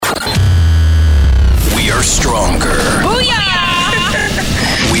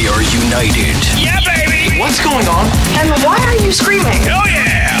What's going on? And why are you screaming? Oh,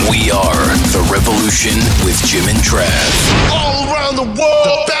 yeah! We are The Revolution with Jim and Trav. All around the world,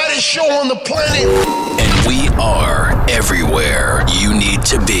 the baddest show on the planet. And we are everywhere you need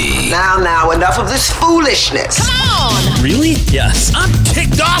to be. Now, enough of this foolishness. Come on! Really? Yes. I'm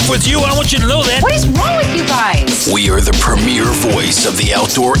ticked off with you. I want you to know that. What is wrong with you guys? We are the premier voice of the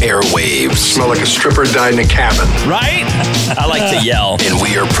outdoor airwaves. Smell like a stripper died in a cabin. Right? I like to yell. And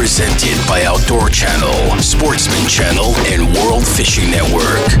we are presented by Outdoor Channel, Sportsman Channel, and World Fishing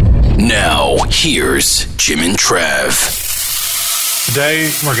Network. Now, here's Jim and Trav.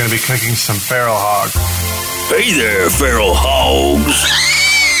 Today, we're going to be cooking some feral hog. Hey there, feral hogs.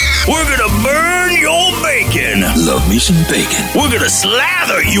 We're gonna burn your bacon. Love me some bacon. We're gonna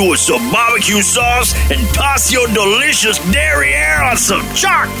slather you with some barbecue sauce and toss your delicious derriere on some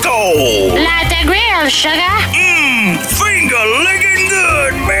charcoal. Light the grill, sugar. Finger licking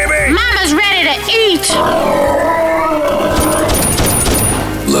good, baby. Mama's ready to eat.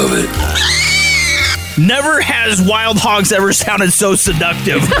 Love it. Never has Wild Hogs ever sounded so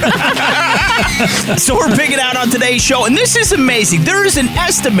seductive. So we're picking out on today's show, and this is amazing. There is an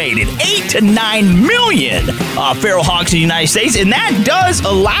estimated 8 to 9 million feral hogs in the United States, and that does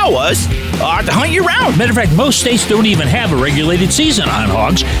allow us to hunt year-round. Matter of fact, most states don't even have a regulated season on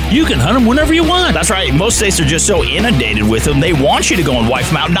hogs. You can hunt them whenever you want. That's right. Most states are just so inundated with them, they want you to go and wipe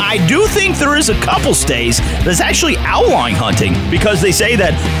them out. Now, I do think there is a couple states that's actually outlawing hunting because they say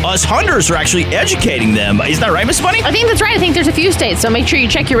that us hunters are actually educating them. Isn't that right, Miss Bunny? I think that's right. I think there's a few states, so make sure you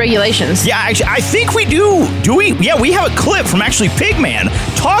check your regulations. Yeah, actually, I think we do. Do we? Yeah, we have a clip from actually Pigman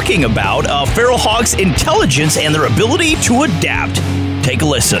talking about feral hogs' intelligence and their ability to adapt. Take a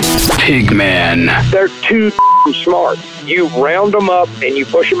listen. Pigman. They're too smart. You round them up and you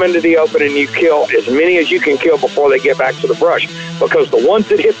push them into the open and you kill as many as you can kill before they get back to the brush. Because the ones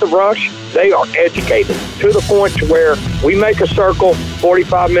that hit the brush, they are educated to the point to where we make a circle,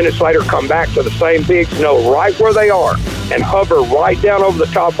 45 minutes later come back to the same pigs, know right where they are, and hover right down over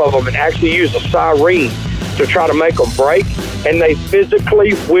the top of them and actually use a siren to try to make them break, and they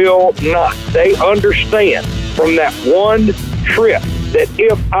physically will not. They understand from that one trip that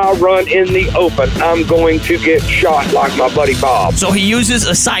if I run in the open, I'm going to get shot like my buddy Bob. So he uses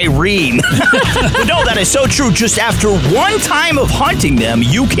a siren. But no, that is so true. Just after one time of hunting them,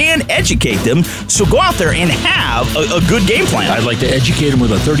 you can educate them. So go out there and have a good game plan. I'd like to educate them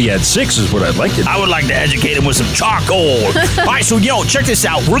with a 30-06 is what I'd like to do. I would like to educate them with some charcoal. All right, so, check this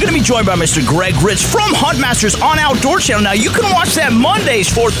out. We're going to be joined by Mr. Greg Ritz from Huntmasters on Outdoor Channel. Now, you can watch that Mondays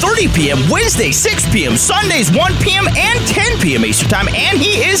 4:30 p.m., Wednesdays 6 p.m., Sundays 1 p.m., and 10 p.m. Eastern Time. And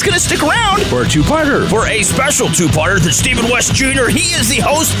he is going to stick around for a two-parter. For a special two-parter that Stephen West Jr., he is the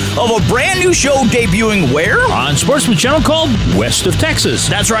host of a brand new show debuting where? On Sportsman Channel called West of Texas.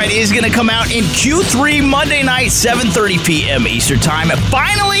 That's right. It is going to come out in Q3 Monday night, 7:30 p.m. Eastern Time. And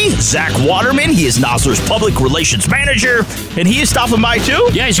finally, Zach Waterman. He is Nosler's public relations manager, and he is stopping by too.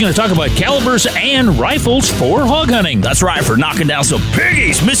 Yeah, he's going to talk about calibers and rifles for hog hunting. That's right, for knocking down some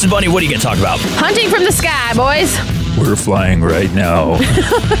piggies. Mrs. Bunny, what are you going to talk about? Hunting from the sky, boys. We're flying right now.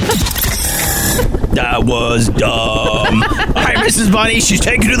 That was dumb. All right, Mrs. Bunny, she's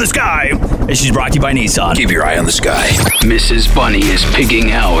taken to the sky, and she's brought to you by Nissan. Keep your eye on the sky. Mrs. Bunny is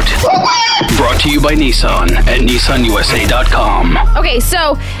pigging out. Brought to you by Nissan at nissanusa.com. Okay,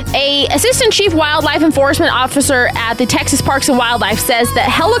 so a Assistant Chief Wildlife Enforcement Officer at the Texas Parks and Wildlife says that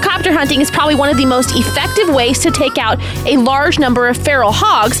helicopter hunting is probably one of the most effective ways to take out a large number of feral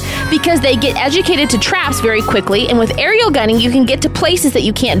hogs because they get educated to traps very quickly, and with aerial gunning, you can get to places that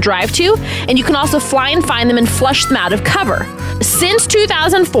you can't drive to, and you can also fly and find them and flush them out of cover. Since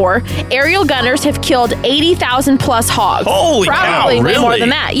 2004, aerial gunners have killed 80,000 plus hogs. Holy cow, Probably way really? more than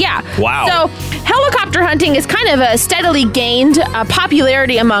that, yeah. Wow. So helicopter hunting is kind of a steadily gained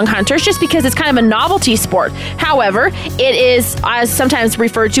popularity among hunters just because it's kind of a novelty sport. However, it is, as sometimes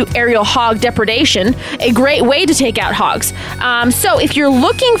referred to, aerial hog depredation, a great way to take out hogs. So if you're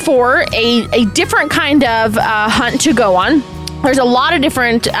looking for a different kind of hunt to go on, there's a lot of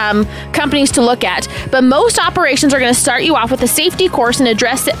different companies to look at, but most operations are going to start you off with a safety course and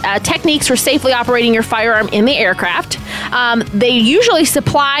address techniques for safely operating your firearm in the aircraft. They usually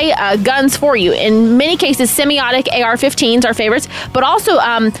supply guns for you. In many cases, semiotic AR-15s are favorites, but also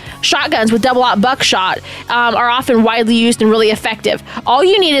shotguns with double-aught buckshot are often widely used and really effective. All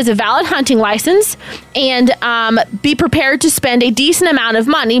you need is a valid hunting license and be prepared to spend a decent amount of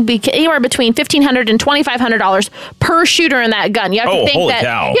money, anywhere between $1,500 and $2,500 per shooter in that gun. You have to think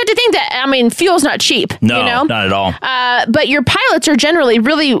that. I mean, fuel's not cheap. No, you know? not at all. But your pilots are generally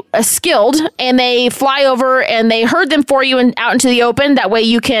really skilled, and they fly over and they herd them for you and out into the open. That way,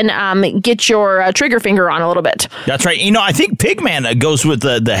 you can get your trigger finger on a little bit. That's right. You know, I think Pigman goes with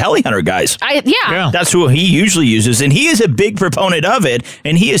the heli hunter guys. Yeah. That's who he usually uses, and he is a big proponent of it.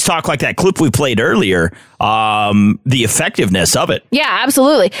 And he has talked like that clip we played earlier. The effectiveness of it. Yeah,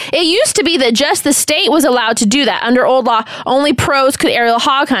 absolutely. It used to be that just the state was allowed to do that. Under old law, only pros could aerial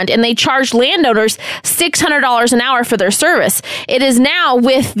hog hunt, and they charged landowners $600 an hour for their service. It is now,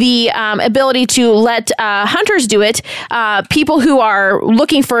 with the ability to let hunters do it, people who are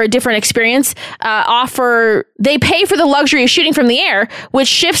looking for a different experience they pay for the luxury of shooting from the air, which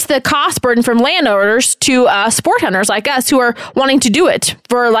shifts the cost burden from landowners to sport hunters like us who are wanting to do it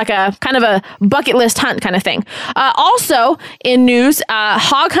for like a kind of a bucket list hunt kind of thing. Also in news,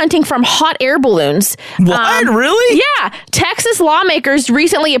 hog hunting from hot air balloons. What? Really? Yeah. Texas lawmakers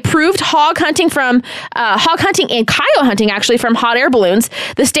recently approved hog hunting and coyote hunting actually from hot air balloons.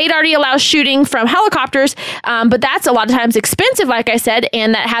 The state already allows shooting from helicopters, but that's a lot of times expensive, like I said,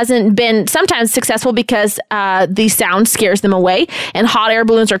 and that hasn't been sometimes successful because the sound scares them away, and hot air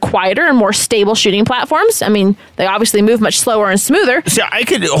balloons are quieter and more stable shooting platforms. I mean, they obviously move much slower and smoother. So I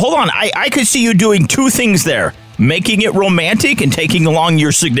could see you doing two things there. Making it romantic and taking along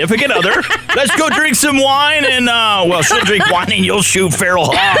your significant other. Let's go drink some wine and, she'll drink wine and you'll shoot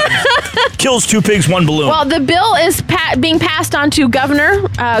feral hogs. Kills 2 pigs, 1 balloon. Well, the bill is being passed on to Governor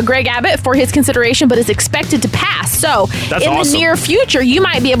Greg Abbott for his consideration, but is expected to pass. So That's in awesome. the near future, you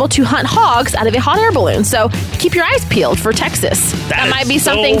might be able to hunt hogs out of a hot air balloon. So keep your eyes peeled for Texas. That might be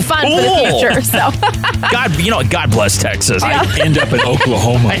something fun for the future. So God bless Texas. I end up in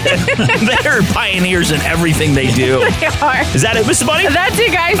Oklahoma. They're pioneers in everything they do. They are. Is that it, Mr. Bunny? That's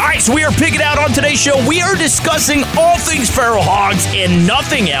it, guys. All right, so we are picking out on today's show. We are discussing all things feral hogs and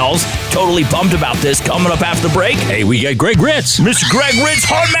nothing else. Totally pumped about this. Coming up after the break. Hey, we got Greg Ritz. Mr. Greg Ritz,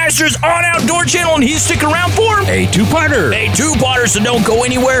 Huntmasters on Outdoor Channel, and he's sticking around for A two-parter. So don't go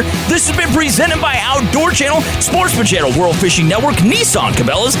anywhere. This has been presented by Outdoor Channel, Sportsman Channel, World Fishing Network, Nissan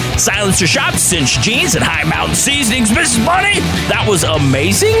Cabela's, Silencer Shop, Cinch Jeans, and High Mountain Seasonings. Mrs. Bunny, that was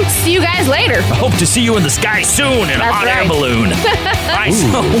amazing. See you guys later. I hope to see you in the sky soon in a hot air balloon. All right,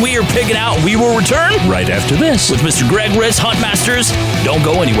 so we are picking out. We will return right after this with Mr. Greg Ritz, Huntmasters. Don't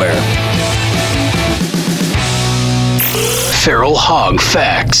go anywhere. Feral hog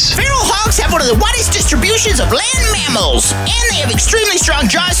facts. Feral hogs have one of the widest distributions of land mammals, and they have extremely strong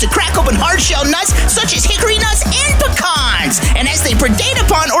jaws to crack open hard-shell nuts such as hickory nuts and pecans. And as they predate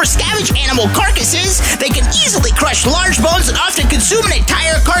upon or scavenge animal carcasses, they can easily crush large bones and often consume an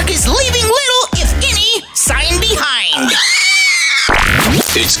entire carcass, leaving little, if any, sign behind.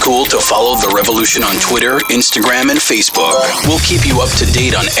 It's cool to follow The Revolution on Twitter, Instagram, and Facebook. We'll keep you up to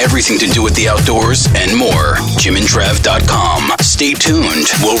date on everything to do with the outdoors and more. JimandTrav.com. Stay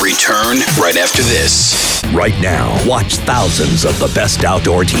tuned. We'll return right after this. Right now, watch thousands of the best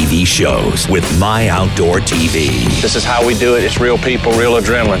outdoor TV shows with My Outdoor TV. This is how we do it. It's real people, real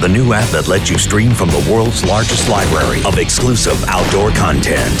adrenaline. The new app that lets you stream from the world's largest library of exclusive outdoor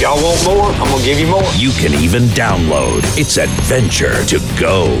content. Y'all want more? I'm going to give you more. You can even download. It's adventure to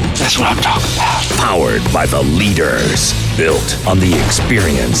go. That's what I'm talking about. Powered by the leaders. Built on the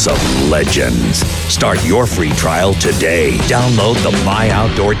experience of legends. Start your free trial today. Download the My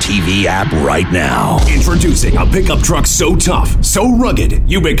Outdoor TV app right now. Introducing a pickup truck so tough, so rugged,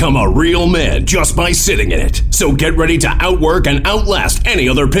 you become a real man just by sitting in it. So get ready to outwork and outlast any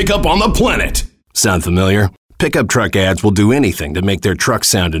other pickup on the planet. Sound familiar? Pickup truck ads will do anything to make their truck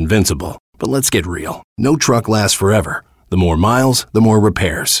sound invincible. But let's get real. No truck lasts forever. The more miles, the more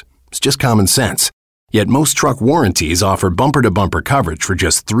repairs. It's just common sense. Yet most truck warranties offer bumper-to-bumper coverage for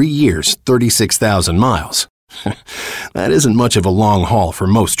just 3 years, 36,000 miles. That isn't much of a long haul for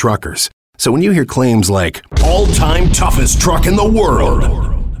most truckers. So when you hear claims like, all-time toughest truck in the world,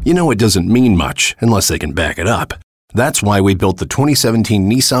 you know it doesn't mean much unless they can back it up. That's why we built the 2017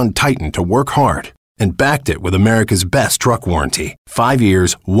 Nissan Titan to work hard and backed it with America's best truck warranty. 5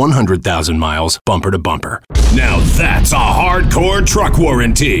 years, 100,000 miles, bumper to bumper. Now that's a hardcore truck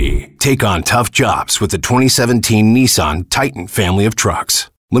warranty. Take on tough jobs with the 2017 Nissan Titan family of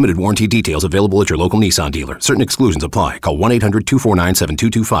trucks. Limited warranty details available at your local Nissan dealer. Certain exclusions apply. Call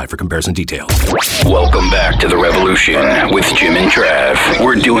 1-800-249-7225 for comparison details. Welcome back to The Revolution with Jim and Trav.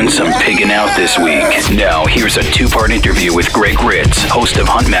 We're doing some pigging out this week. Now, here's a two-part interview with Greg Ritz, host of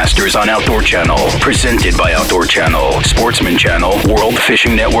Hunt Masters on Outdoor Channel, presented by Outdoor Channel, Sportsman Channel, World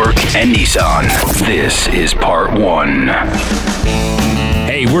Fishing Network, and Nissan. This is part one.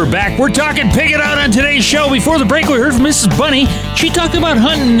 Hey, we're back. We're talking Pig It Out on today's show. Before the break, we heard from Mrs. Bunny. She talked about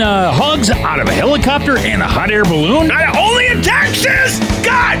hunting hogs out of a helicopter and a hot air balloon. Only in Texas!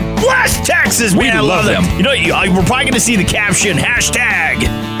 God bless Texas! We love them. You know, we're probably going to see the caption, hashtag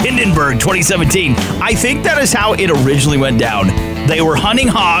Hindenburg 2017. I think that is how it originally went down. They were hunting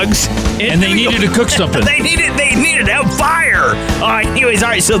hogs. And they needed to cook something. They needed to have fire. Anyways, all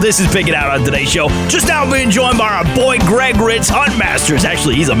right, so this is Pick It Out on today's show. Just now being joined by our boy Greg Ritz, Hunt Masters.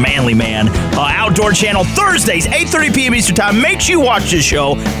 Actually, he's a manly man. Outdoor Channel, Thursdays, 8:30 p.m. Eastern Time. Make sure you watch this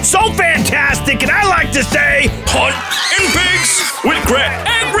show. So fantastic, and I like to say, Hunt and Pigs with Greg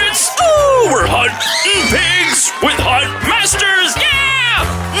and Ritz. Ooh, we're hunting pigs with Hunt Masters. Yeah!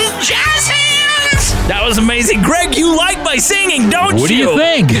 Jazz hands! That was amazing. Greg, you like my singing, don't you? What do you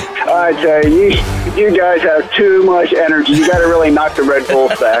think? I tell you, you guys have too much energy. You got to really knock the Red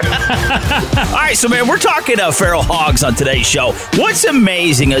Bulls back. All right, so, man, we're talking feral hogs on today's show. What's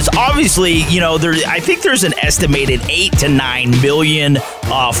amazing is, obviously, you know, I think there's an estimated 8 to 9 million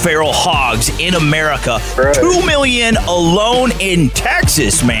feral hogs in America. Right. 2 million alone in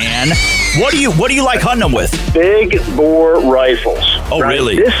Texas, man. What do you like hunting them with? Big bore rifles. Oh, right?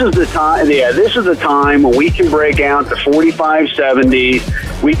 Really? This is the time. Yeah, this is the time when we can break out the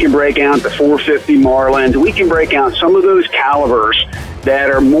 45-70s. We can break out the 450 Marlins. We can break out some of those calibers that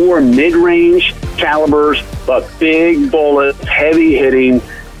are more mid-range calibers, but big bullets, heavy-hitting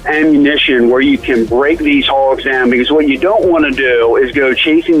ammunition where you can break these hogs down, because what you don't want to do is go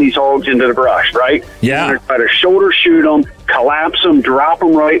chasing these hogs into the brush, right? Yeah. You want to try to shoulder shoot them, collapse them, drop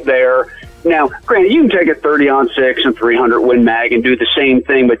them right there. Now, granted, you can take a 30-06 and 300 Win Mag and do the same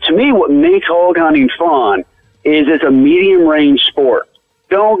thing, but to me, what makes hog hunting fun is it's a medium-range sport.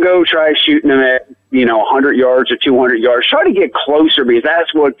 Don't go try shooting them at, 100 yards or 200 yards. Try to get closer, because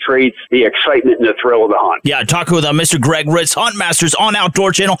that's what creates the excitement and the thrill of the hunt. Yeah, talking with Mr. Greg Ritz, Hunt Masters on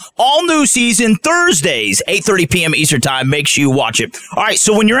Outdoor Channel. All new season, Thursdays, 8:30 p.m. Eastern Time. Make sure you watch it. All right,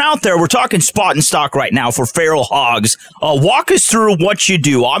 so when you're out there, we're talking spot and stock right now for feral hogs. Walk us through what you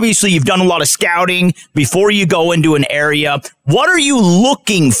do. Obviously, you've done a lot of scouting before you go into an area. What are you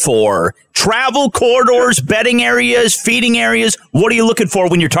looking for? Travel corridors, bedding areas, feeding areas? What are you looking for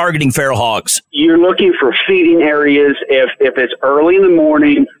when you're targeting feral hogs? You're looking for feeding areas if it's early in the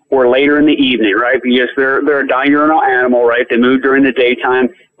morning or later in the evening, right? Because they're a diurnal animal, right? They move during the daytime,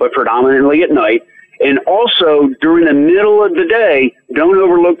 but predominantly at night. And also, during the middle of the day, don't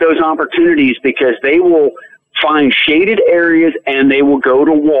overlook those opportunities, because they will find shaded areas and they will go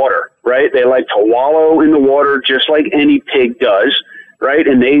to water, right? They like to wallow in the water just like any pig does, right?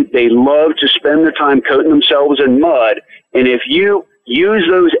 And they love to spend their time coating themselves in mud. And if you use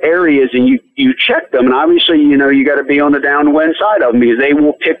those areas and you check them, and obviously, you got to be on the downwind side of them, because they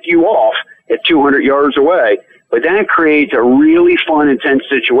will pick you off at 200 yards away. But that creates a really fun, intense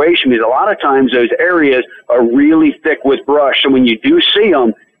situation, because a lot of times those areas are really thick with brush. So when you do see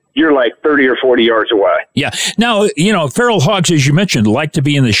them, you're like 30 or 40 yards away. Yeah. Now, feral hogs, as you mentioned, like to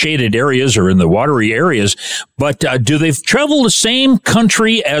be in the shaded areas or in the watery areas, but do they travel the same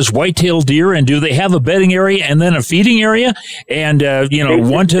country as white-tailed deer, and do they have a bedding area and then a feeding area, and,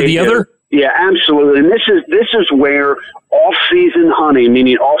 one to the other? Yeah, absolutely. And this is where off-season hunting,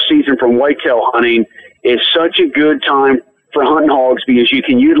 meaning off-season from whitetail hunting, is such a good time for hunting hogs, because you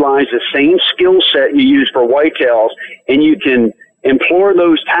can utilize the same skill set you use for whitetails, and you can employ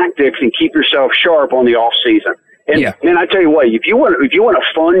those tactics and keep yourself sharp on the off season. And I tell you what, if you want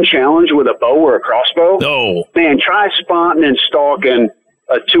a fun challenge with a bow or a crossbow, man, try spotting and stalking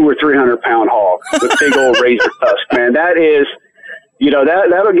a 200 or 300 pound hog with big old razor tusk. Man, that is,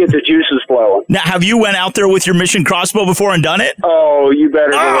 that'll get the juices flowing. Now, have you went out there with your mission crossbow before and done it? Oh, you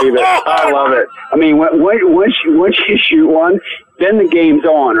better believe it. I love it. I mean, once you shoot one, then the game's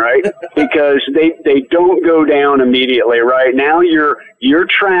on, right? Because they don't go down immediately, right? Now you're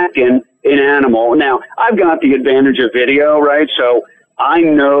tracking an animal. Now, I've got the advantage of video, right? So I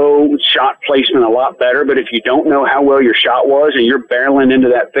know shot placement a lot better, but if you don't know how well your shot was and you're barreling into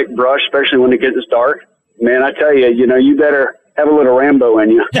that thick brush, especially when it gets dark, man, I tell you, you better have a little Rambo in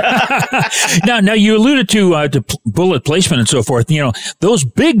you. Now you alluded to bullet placement and so forth. You know, those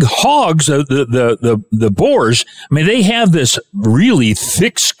big hogs, the boars. I mean, they have this really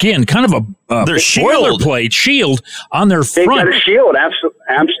thick skin, kind of a boilerplate shield on their front. They've got a shield, absolutely,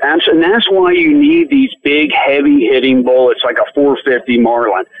 and that's why you need these big, heavy-hitting bullets like a 450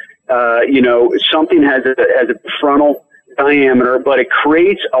 Marlin. Something has a frontal diameter, but it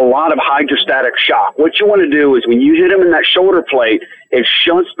creates a lot of hydrostatic shock. What you want to do is when you hit them in that shoulder plate, it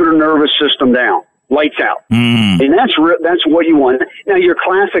shuts their nervous system down, lights out. And that's what you want. Now, your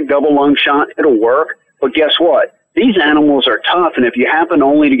classic double lung shot, it'll work, but guess what? These animals are tough, and if you happen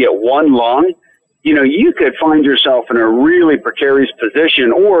only to get one lung, you could find yourself in a really precarious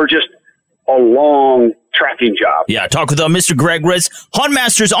position or just a long tracking job. Yeah, talk with Mr. Greg Ritz, Hunt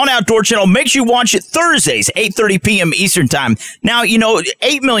Masters on Outdoor Channel. Make sure you watch it Thursdays, 8:30 p.m. Eastern Time. Now,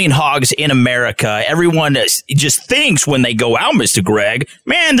 8 million hogs in America. Everyone just thinks when they go out, Mr. Greg,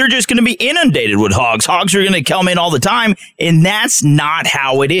 man, they're just going to be inundated with hogs. Hogs are going to come in all the time, and that's not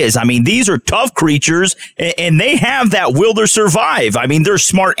how it is. I mean, these are tough creatures, and they have that will to survive. I mean, they're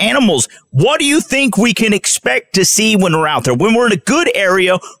smart animals. What do you think we can expect to see when we're out there? When we're in a good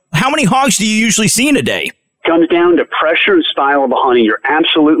area, how many hogs do you usually see in a day? Comes down to pressure and style of the hunting. You're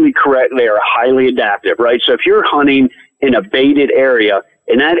absolutely correct. They are highly adaptive, right? So if you're hunting in a baited area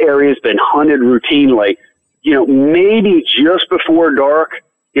and that area has been hunted routinely, maybe just before dark,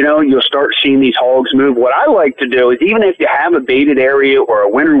 you'll start seeing these hogs move. What I like to do is even if you have a baited area or a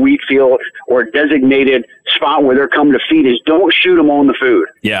winter wheat field or a designated spot where they're coming to feed is don't shoot them on the food.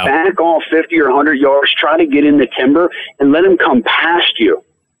 Yeah. Back off 50 or 100 yards, try to get in the timber and let them come past you.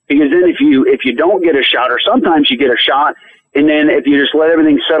 Because then if you don't get a shot, or sometimes you get a shot, and then if you just let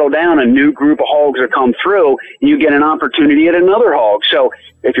everything settle down, a new group of hogs will come through, and you get an opportunity at another hog. So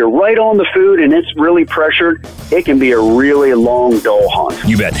if you're right on the food and it's really pressured, it can be a really long, dull hunt.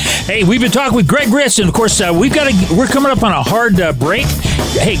 You bet. Hey, we've been talking with Greg Ritz, and of course, we're coming up on a hard break.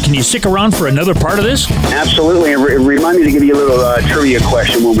 Hey, can you stick around for another part of this? Absolutely. And remind me to give you a little trivia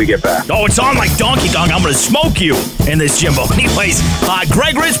question when we get back. Oh, it's on like Donkey Kong. I'm going to smoke you in this, Jimbo. Anyways,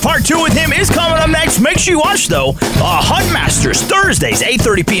 Greg Ritz, part 2 with him is coming up next. Make sure you watch, though, Hunt Masters, Thursdays,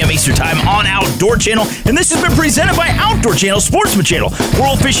 8:30 p.m. Eastern Time on Outdoor Channel. And this has been presented by Outdoor Channel, Sportsman Channel,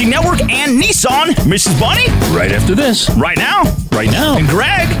 World Fishing Network, and Nissan. Mrs. Bunny? Right after this. Right now. And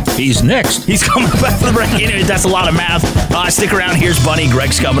Greg? He's next. He's coming up after the break. Anyway, that's a lot of math. Stick around. Here's Bunny.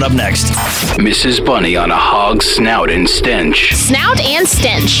 Greg's coming up next. Mrs. Bunny on a hog's snout and stench. Snout and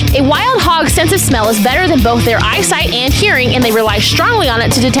stench. A wild hog's sense of smell is better than both their eyesight and hearing, and they rely strongly on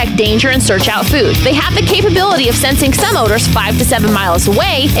it to detect danger and search out food. They have the capability of sensing some odors 5 to 7 miles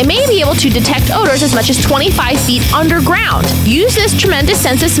away and may be able to detect odors as much as 25 feet underground. Use this tremendous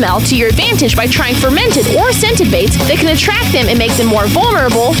sense of smell to your advantage by trying fermented or scented baits that can attract them and make them more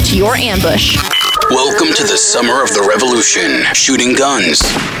vulnerable to your ambush. Welcome to the summer of the revolution. Shooting guns,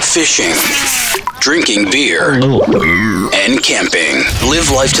 fishing, drinking beer, and camping. Live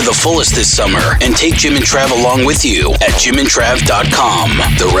life to the fullest this summer and take Jim and Trav along with you at jimandtrav.com.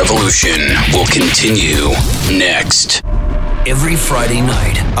 The revolution will continue next. Every Friday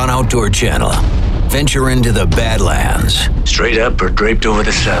night on Outdoor Channel, venture into the Badlands. Straight up or draped over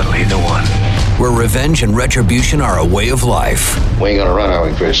the saddle, either one. Where revenge and retribution are a way of life. We ain't gonna run, are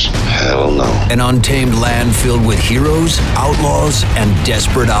we, Chris? Hell no. An untamed land filled with heroes, outlaws, and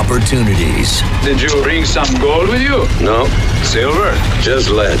desperate opportunities. Did you bring some gold with you? No. Silver? Just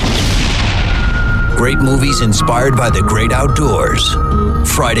lead. Great movies inspired by the great outdoors.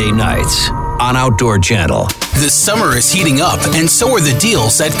 Friday nights on Outdoor Channel. The summer is heating up, and so are the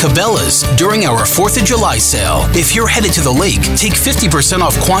deals at Cabela's during our 4th of July sale. If you're headed to the lake, take 50%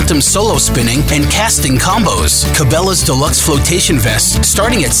 off Quantum Solo Spinning and Casting Combos. Cabela's Deluxe Flotation Vest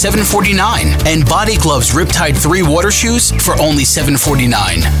starting at $749, and Body Gloves Riptide 3 Water Shoes for only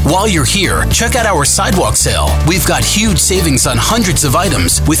 $749. While you're here, check out our sidewalk sale. We've got huge savings on hundreds of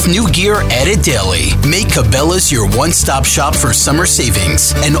items with new gear added daily. Make Cabela's your one-stop shop for summer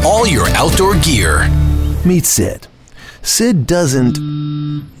savings and all your outdoor gear. Meet Sid. Sid doesn't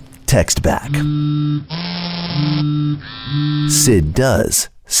text back. Sid does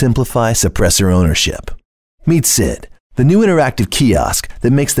simplify suppressor ownership. Meet Sid, the new interactive kiosk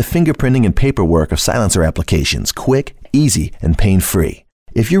that makes the fingerprinting and paperwork of silencer applications quick, easy, and pain-free.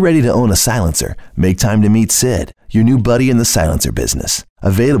 If you're ready to own a silencer, make time to meet Sid, your new buddy in the silencer business.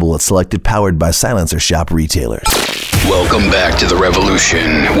 Available at selected Powered by Silencer shop retailers. Welcome back to The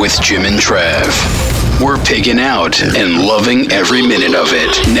Revolution with Jim and Trav. We're pigging out and loving every minute of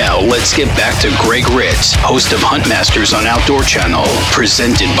it. Now let's get back to Greg Ritz, host of Huntmasters on Outdoor Channel,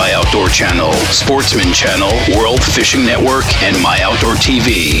 presented by Outdoor Channel, Sportsman Channel, World Fishing Network, and My Outdoor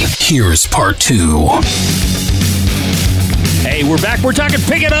TV. Here's part 2. Hey, we're back. We're talking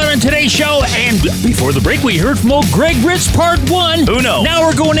Pick It Out on today's show. And before the break, we heard from old Greg Ritz, part 1. Who knows? Now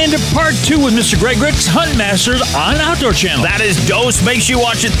we're going into part 2 with Mr. Greg Ritz, Huntmasters on Outdoor Channel. That is Dose. Make sure you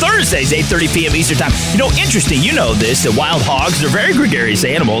watch it Thursdays, 8:30 p.m. Eastern Time. You know, interesting. You know this, that wild hogs, they're very gregarious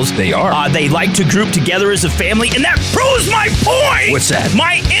animals. They are. They like to group together as a family, and that proves my point. What's that?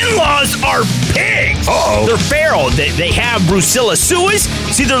 My in-laws are pigs. Uh-oh. They're feral. They have Brucella suis.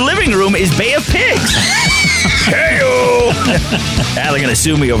 See, their living room is Bay of Pigs. Hey-o! They're going to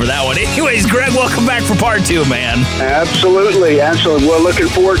sue me over that one. Anyways, Greg, welcome back for part 2, man. Absolutely. We're looking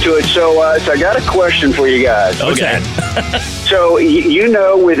forward to it. So I got a question for you guys. Okay. So, you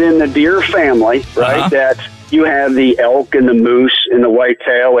know, within the deer family, right, that you have the elk and the moose and the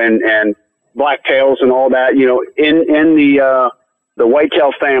whitetail and blacktails and all that, you know, in the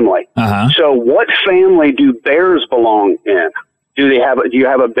whitetail family. So what family do bears belong in? Do you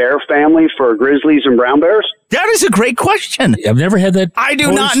have a bear family for grizzlies and brown bears? That is a great question. I've never had that. I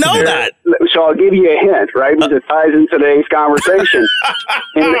do not know that. So I'll give you a hint, right? Because it ties into today's conversation.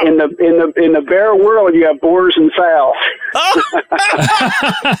 In the bear world, you have boars and sows.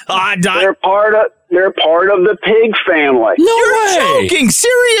 They're part of the pig family. You're joking,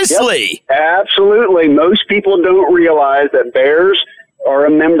 seriously? Yep. Absolutely. Most people don't realize that bears are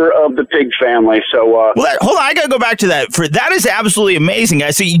a member of the pig family. So, hold on, I gotta go back to that. That is absolutely amazing,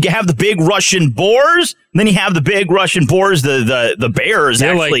 guys. So you have the big Russian boars, and then you have the big Russian boars, the bears.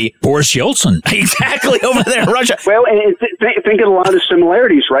 They're actually like Boris Yeltsin. Exactly, over there in Russia. Well, and think of a lot of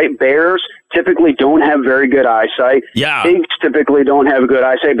similarities, right? Bears typically don't have very good eyesight. Yeah. Pigs typically don't have good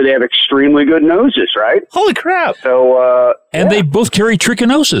eyesight, but they have extremely good noses, right? Holy crap. So, and they both carry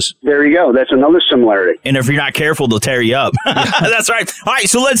trichinosis. There you go. That's another similarity. And if you're not careful, they'll tear you up. That's right. All right,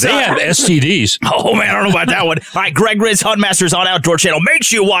 so let's... They have STDs. Oh, man, I don't know about that one. All right, Greg Ritz, Huntmasters on Outdoor Channel. Make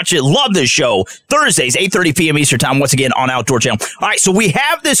sure you watch it. Love this show. Thursdays, 8:30 p.m. Eastern Time, once again, on Outdoor Channel. All right, so we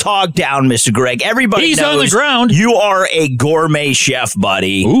have this hog down, Mr. Greg. Everybody He's knows on the ground. You are a gourmet chef,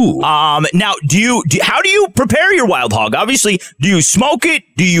 buddy. Ooh. Now, how do you prepare your wild hog? Obviously, do you smoke it?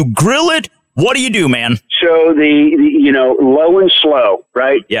 Do you grill it? What do you do, man? So the low and slow,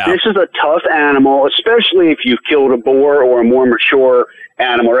 right? Yeah. This is a tough animal, especially if you've killed a boar or a more mature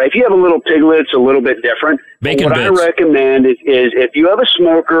animal, right? If you have a little piglet, it's a little bit different. Bacon what bits. I recommend is if you have a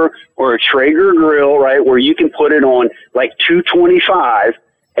smoker or a Traeger grill, right, where you can put it on like 225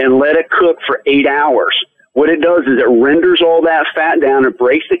 and let it cook for 8 hours. What it does is it renders all that fat down, it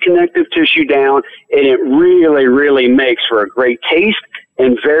breaks the connective tissue down, and it really, really makes for a great taste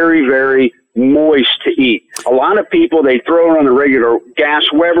and very, very moist to eat. A lot of people, they throw it on the regular gas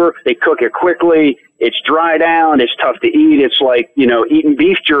Weber, they cook it quickly, it's dry down, it's tough to eat, it's like, eating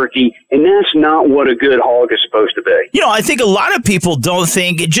beef jerky, and that's not what a good hog is supposed to be. I think a lot of people don't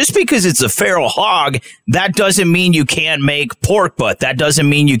think, just because it's a feral hog, that doesn't mean you can't make pork butt, that doesn't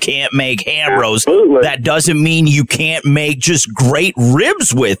mean you can't make ham roast, that doesn't mean you can't make just great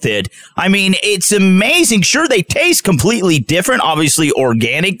ribs with it. I mean, it's amazing. Sure, they taste completely different, obviously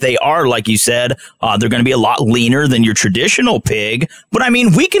organic, they are, like you said, they're going to be a lot leaner than your traditional pig, but I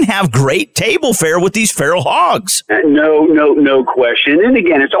mean, we can have great table fare with these feral hogs. No question. And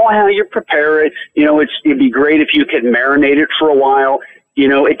again, it's all how you prepare it. It'd be great if you could marinate it for a while.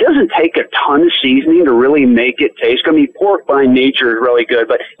 It doesn't take a ton of seasoning to really make it taste. I mean, pork by nature is really good,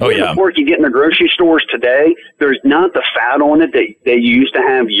 but the pork you get in the grocery stores today, there's not the fat on it that they used to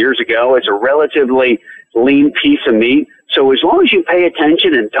have years ago. It's a relatively lean piece of meat. So as long as you pay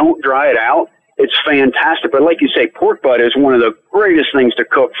attention and don't dry it out, it's fantastic. But like you say, pork butt is one of the greatest things to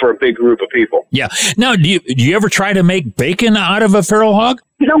cook for a big group of people. Yeah. Now, do you ever try to make bacon out of a feral hog?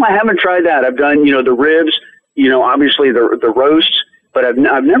 I haven't tried that. I've done, the ribs, obviously the roasts, but I've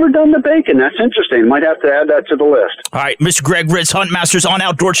never done the bacon. That's interesting. Might have to add that to the list. All right, Mr. Greg Ritz, Huntmasters on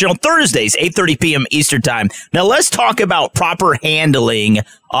Outdoor Channel, Thursdays, 8:30 p.m. Eastern Time. Now, let's talk about proper handling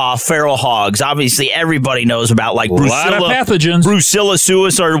feral hogs. Obviously, everybody knows about like lot of pathogens. Brucella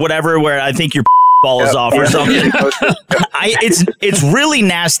suis or whatever, where I think your falls off or something. It's really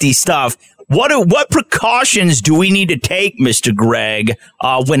nasty stuff. What precautions do we need to take, Mr. Greg,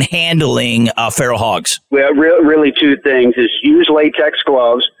 when handling feral hogs? Well, really two things is use latex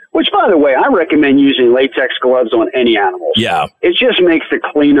gloves, which, by the way, I recommend using latex gloves on any animals. Yeah. It just makes the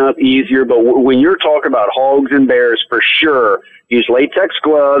cleanup easier, but when you're talking about hogs and bears, for sure, use latex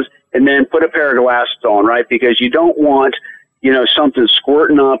gloves and then put a pair of glasses on, right? Because you don't want something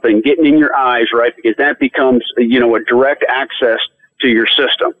squirting up and getting in your eyes, right? Because that becomes, a direct access to your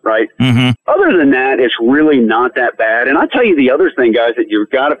system, right? Mm-hmm. Other than that, it's really not that bad. And I'll tell you the other thing, guys, that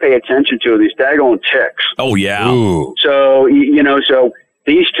you've got to pay attention to are these daggone ticks. Oh, yeah. Ooh. So, so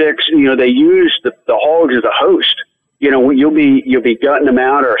these ticks, they use the hogs as a host. You'll be gutting them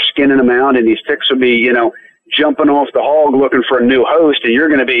out or skinning them out, and these ticks will be, jumping off the hog looking for a new host, and you're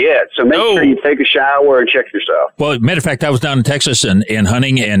going to be it. So make sure you take a shower and check yourself. Well, matter of fact, I was down in Texas and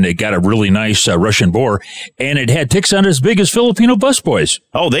hunting, and it got a really nice Russian boar, and it had ticks on it as big as Filipino busboys.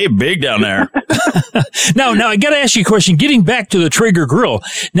 Oh, they're big down there. Now, I got to ask you a question. Getting back to the Traeger grill,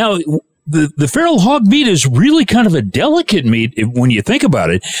 now, the feral hog meat is really kind of a delicate meat when you think about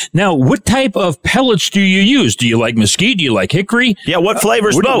it. Now, what type of pellets do you use? Do you like mesquite? Do you like hickory? Yeah, what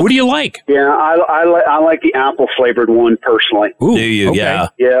flavors both? What do you like? Yeah, I like the apple-flavored one personally. Ooh, do you? Okay. Yeah.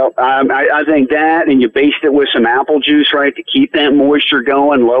 Yeah, I think that, and you baste it with some apple juice, right, to keep that moisture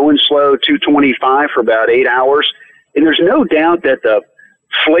going low and slow, 225 for about 8 hours. And there's no doubt that the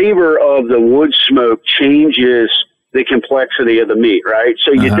flavor of the wood smoke changes the complexity of the meat, right?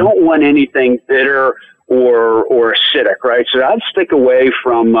 So you don't want anything bitter or acidic, right? So I'd stick away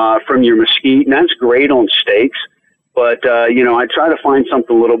from your mesquite, and that's great on steaks. But, I try to find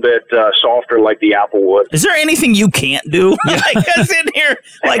something a little bit softer like the apple wood. Is there anything you can't do? I sit here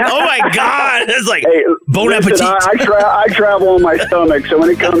like, oh, my God. It's like, bon appetit. I travel on my stomach, so when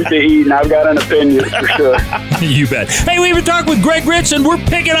it comes to eating, I've got an opinion for sure. You bet. Hey, we even talked with Greg Ritz, and we're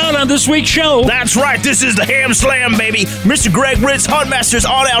picking on this week's show. That's right. This is the Ham Slam, baby. Mr. Greg Ritz, Huntmasters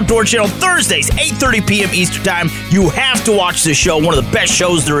on Outdoor Channel, Thursdays, 8:30 p.m. Eastern Time. You have to watch this show, one of the best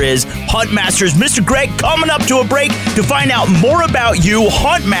shows there is. Huntmasters. Mr. Greg coming up to a break to find out more about you,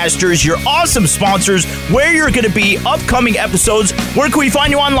 Huntmasters, your awesome sponsors, where you're going to be, upcoming episodes. Where can we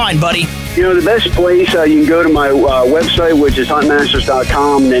find you online, buddy? The best place, you can go to my website, which is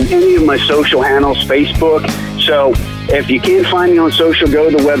huntmasters.com, and then any of my social handles, Facebook. So if you can't find me on social, go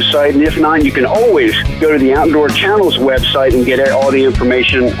to the website. And if not, you can always go to the Outdoor Channel's website and get all the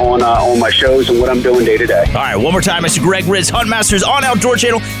information on my shows and what I'm doing day to day. All right, one more time, Mr. Greg Ritz, Huntmasters on Outdoor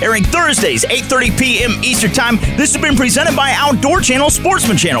Channel, airing Thursdays, 8:30 p.m. Eastern Time. This has been presented by Outdoor Channel,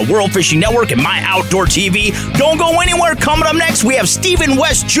 Sportsman Channel, World Fishing Network, and My Outdoor TV. Don't go anywhere. Coming up next, we have Stephen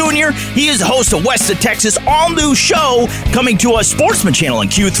West Jr. He is the host of West of Texas all-new show coming to a Sportsman Channel in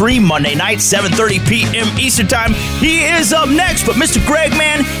Q3, Monday night, 7:30 p.m. Eastern Time. He is up next, but Mr. Greg,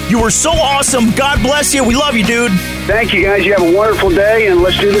 man, you were so awesome. God bless you. We love you, dude. Thank you, guys. You have a wonderful day, and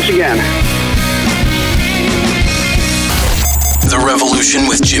let's do this again. The Revolution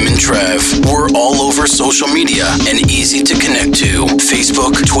with Jim and Trav. We're all over social media and easy to connect to.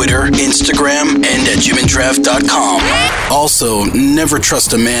 Facebook, Twitter, Instagram, and at jimandtrav.com. Also, never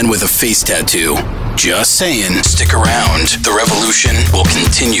trust a man with a face tattoo. Just saying. Stick around. The Revolution will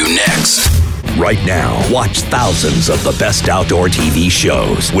continue next. Right now, watch thousands of the best outdoor TV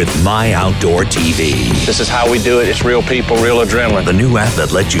shows with My Outdoor TV. This is how we do it. It's real people, real adrenaline. The new app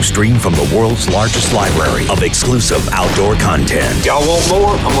that lets you stream from the world's largest library of exclusive outdoor content. Y'all want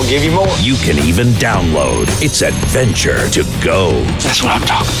more? I'm going to give you more. You can even download. It's adventure to go. That's what I'm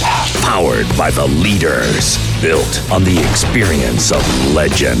talking about. Powered by the leaders. Built on the experience of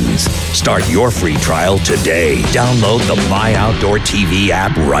legends. Start your free trial today. Download the My Outdoor TV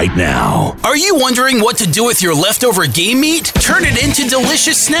app right now. Are you wondering what to do with your leftover game meat? Turn it into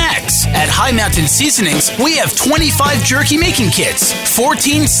delicious snacks. At High Mountain Seasonings, we have 25 jerky making kits,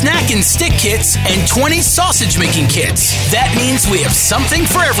 14 snack and stick kits, and 20 sausage making kits. That means we have something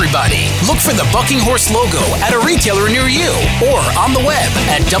for everybody. Look for the Bucking Horse logo at a retailer near you or on the web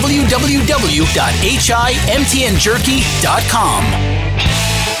at www.himtnjerky.com.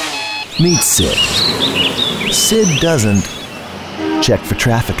 Meet Sid. Sid doesn't check for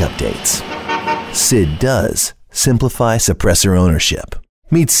traffic updates. Sid does simplify suppressor ownership.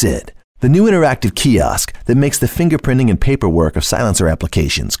 Meet Sid, the new interactive kiosk that makes the fingerprinting and paperwork of silencer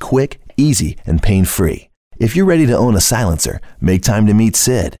applications quick, easy, and pain-free. If you're ready to own a silencer, make time to meet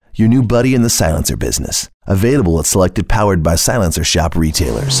Sid, your new buddy in the silencer business. Available at selected Powered by Silencer shop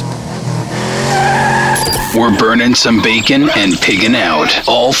retailers. We're burning some bacon and pigging out.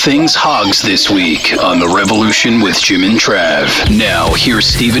 All things hogs this week on The Revolution with Jim and Trav. Now, here's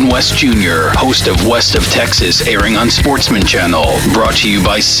Stephen West Jr., host of West of Texas, airing on Sportsman Channel. Brought to you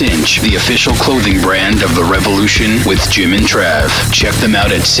by Cinch, the official clothing brand of The Revolution with Jim and Trav. Check them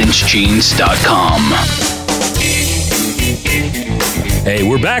out at cinchjeans.com. Hey,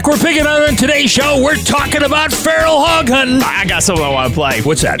 we're back. We're picking on today's show. We're talking about feral hog hunting. I got something I want to play.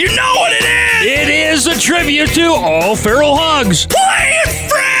 What's that? You know what it is! It is a tribute to all feral hogs. Play it,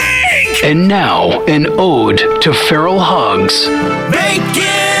 Frank! And now, an ode to feral hogs.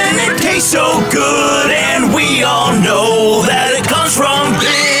 Bacon, it tastes so good, and we all know that it comes from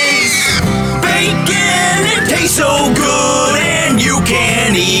pigs. Bacon, it tastes so good, and you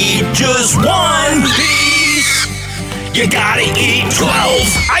can't eat just one piece. You gotta eat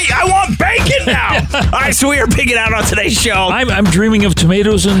 12. I want bacon now. All right, so we are picking out on today's show. I'm dreaming of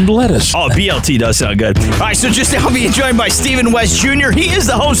tomatoes and lettuce. Oh, BLT does sound good. All right, so just now being joined by Stephen West Jr. He is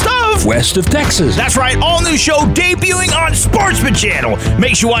the host of West of Texas. That's right, all new show debuting on Sportsman Channel.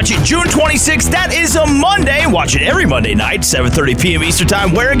 Make sure you watch it June 26th. That is a Monday. Watch it every Monday night, 7:30 p.m. Eastern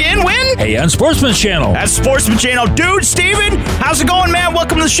Time. Where again? When? Hey, on Sportsman Channel. That's Sportsman Channel. Dude, Stephen, how's it going, man?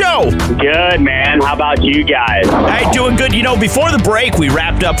 Welcome to the show. Good, man. How about you guys? Hey, doing good. You know, before the break, we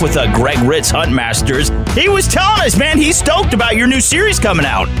wrapped up with Greg Ritz, Hunt Masters. He was telling us, man, he's stoked about your new series coming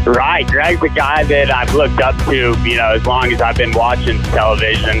out. Right. Greg's a guy that I've looked up to, as long as I've been watching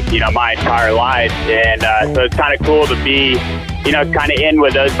television, my entire life. And so it's kind of cool to be, kind of in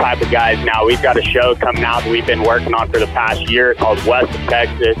with those type of guys now. We've got a show coming out that we've been working on for the past year called West of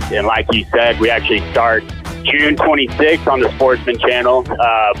Texas. And like you said, we actually start June 26th on the Sportsman Channel.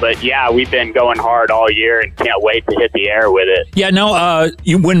 But yeah, we've been going hard all year and can't wait to hit the air with it. Yeah, now,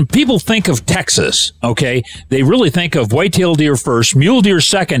 when people think of Texas, okay, they really think of whitetail deer first, mule deer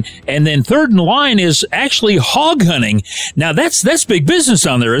second, and then third in line is actually hog hunting. Now, that's big business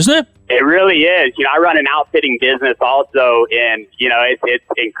down there, isn't it? It really is. I run an outfitting business also, and, it's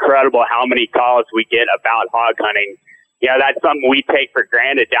incredible how many calls we get about hog hunting. That's something we take for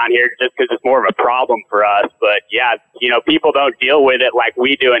granted down here just because it's more of a problem for us. But, yeah, people don't deal with it like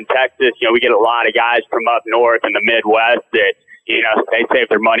we do in Texas. We get a lot of guys from up north in the Midwest that, they save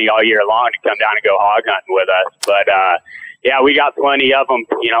their money all year long to come down and go hog hunting with us. But, yeah, we got plenty of them.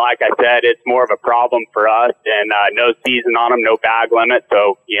 Like I said, it's more of a problem for us, and no season on them, no bag limit.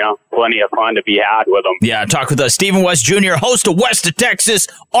 So, plenty of fun to be had with them. Yeah, talk with us, Stephen West Jr., host of West of Texas.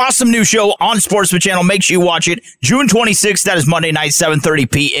 Awesome new show on Sportsman Channel. Make sure you watch it June 26th. That is Monday night,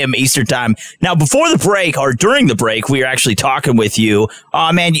 7:30 p.m. Eastern Time. Now, before the break, or during the break, we were actually talking with you.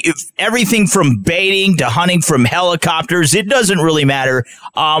 Man, everything from baiting to hunting from helicopters, it doesn't really matter.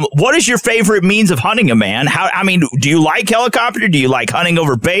 What is your favorite means of hunting a man? Do you like helicopter? Do you like hunting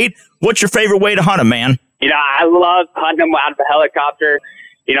over bait? What's your favorite way to hunt a man? I love hunting them out of the helicopter.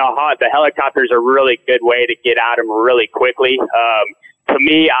 The helicopter is a really good way to get at them really quickly. To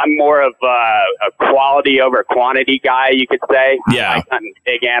me, I'm more of a quality over quantity guy, you could say. Yeah. I like hunting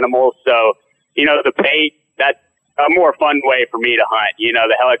big animals. So, the bait, that's a more fun way for me to hunt.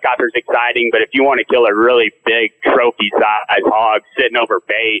 The helicopter's exciting, but if you want to kill a really big trophy-size hog sitting over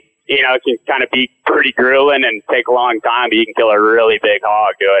bait, it can kind of be pretty grueling and take a long time, but you can kill a really big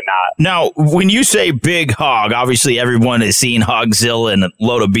hog doing that. Now, when you say big hog, obviously everyone has seen Hogzilla and a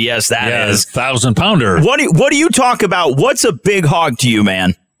load of BS that is. 1,000-pounder. What do you talk about? What's a big hog to you,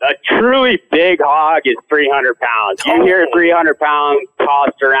 man? A truly big hog is 300 pounds. You hear 300 pounds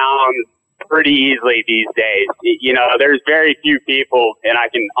tossed around pretty easily these days. There's very few people, and I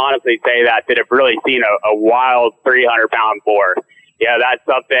can honestly say that have really seen a wild 300-pound boar. Yeah, that's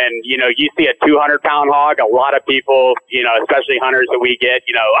something, you see a 200-pound hog, a lot of people, especially hunters that we get,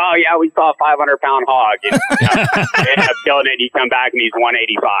 oh, yeah, we saw a 500-pound hog. They end up killing it, and you come back, and he's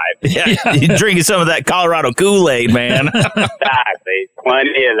 185. Yeah, you're drinking some of that Colorado Kool-Aid, man. Exactly.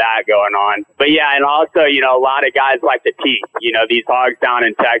 Plenty of that going on. But, yeah, and also, a lot of guys like the teeth. These hogs down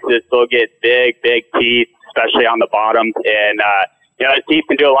in Texas, they'll get big teeth, especially on the bottom, and, his teeth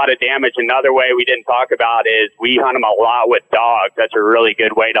can do a lot of damage. Another way we didn't talk about is we hunt them a lot with dogs. That's a really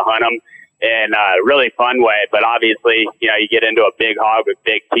good way to hunt them, and a really fun way. But obviously, you get into a big hog with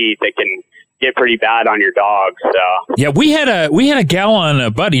big teeth, it can get pretty bad on your dogs. So yeah, we had a gal on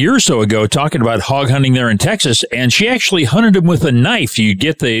about a year or so ago talking about hog hunting there in Texas, and she actually hunted them with a knife. You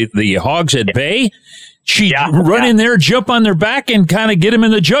get the hogs at bay. She'd run in there, jump on their back, and kind of get them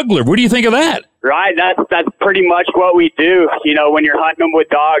in the jugular. What do you think of that? Right, that's pretty much what we do. When you're hunting them with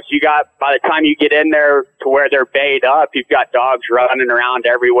dogs, by the time you get in there to where they're bayed up, you've got dogs running around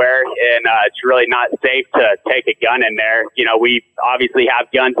everywhere, and it's really not safe to take a gun in there. We obviously have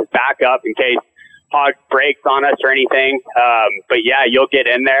guns as backup in case hog breaks on us or anything. But yeah, you'll get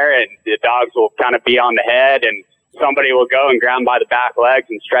in there, and the dogs will kind of be on the head, and somebody will go and grab them by the back legs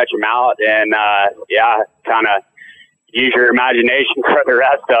and stretch them out, and kind of use your imagination for the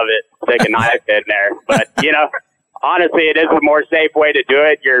rest of it. Stick a knife in there. But, honestly, it is a more safe way to do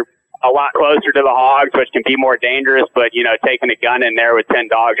it. You're a lot closer to the hogs, which can be more dangerous. But, taking a gun in there with 10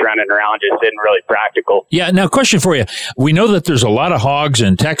 dogs running around just isn't really practical. Yeah. Now, question for you. We know that there's a lot of hogs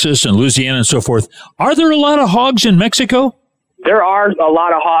in Texas and Louisiana and so forth. Are there a lot of hogs in Mexico? There are a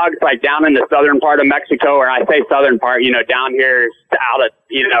lot of hogs like down in the southern part of Mexico, or I say southern part, down here out of,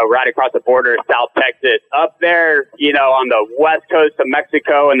 right across the border of South Texas. Up there, on the west coast of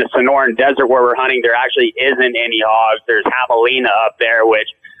Mexico in the Sonoran Desert where we're hunting, there actually isn't any hogs. There's javelina up there, which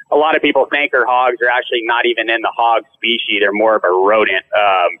a lot of people think are hogs. They're actually not even in the hog species. They're more of a rodent.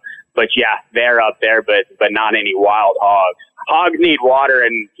 But yeah, they're up there, but not any wild hogs. Hogs need water,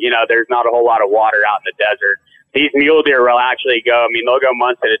 and, there's not a whole lot of water out in the desert. These mule deer will actually go, they'll go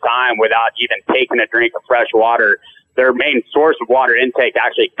months at a time without even taking a drink of fresh water. Their main source of water intake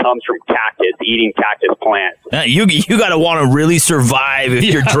actually comes from cactus, eating cactus plants. You got to want to really survive if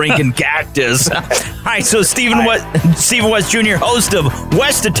you're drinking cactus. All right, so Stephen West Jr., host of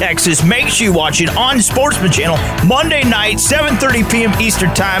West of Texas, make sure you watch it on Sportsman Channel Monday night, 7:30 p.m.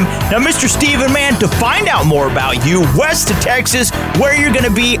 Eastern Time. Now, Mr. Stephen, man, to find out more about you, West of Texas, where you're going to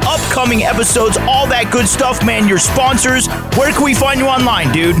be, upcoming episodes, all that good stuff, man, your sponsors, where can we find you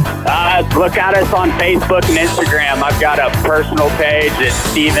online, dude? Look at us on Facebook and Instagram. I've got a personal page. It's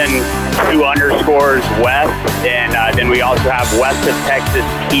Steven_West, and then we also have West of Texas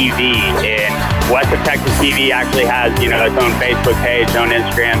TV. And West of Texas TV actually has, its own Facebook page, own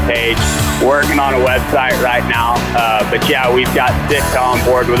Instagram page. Working on a website right now. But yeah, we've got Sitka on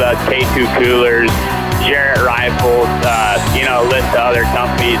board with us, K2 Coolers, Jarrett Rifles, a list of other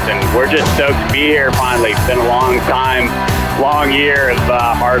companies, and we're just stoked to be here finally. It's been a long year of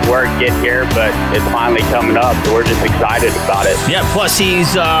hard work getting here, but it's finally coming up, so we're just excited about it. Yeah, plus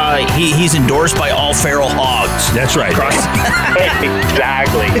he's endorsed by all feral hogs. That's right.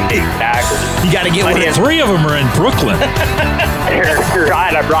 Exactly. You got to get one. 3 of them are in Brooklyn. You're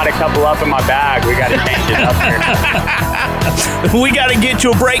right. I brought a couple up in my bag. We got to change it up here. We got to get to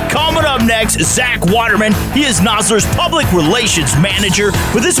a break. Coming up next, Zach Waterman. He is Nosler's Public Relations Manager.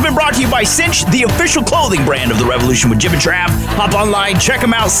 But this has been brought to you by Cinch, the official clothing brand of the Revolution with Jim and Trav. Hop online, check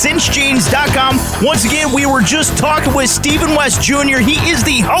them out, cinchjeans.com. Once again, we were just talking with Stephen West Jr. He is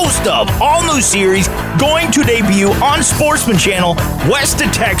the host of all new series going to debut on Sportsman Channel, West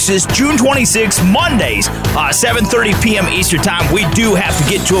of Texas, June 26, Mondays, 7:30 p.m. Eastern Time. We do have to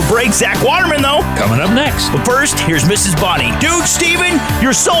get to a break. Zach Waterman, though, coming up next. But first, here's Mrs. Bunny. Dude, Stephen,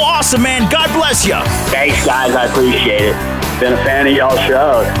 you're so awesome, man. God bless you. Thanks, guys. I appreciate it. Been a fan of y'all's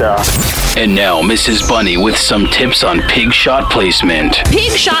show, so. And now, Mrs. Bunny with some tips on pig shot placement.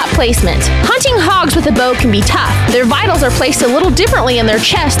 Pig shot placement. Hunting hogs with a bow can be tough. Their vitals are placed a little differently in their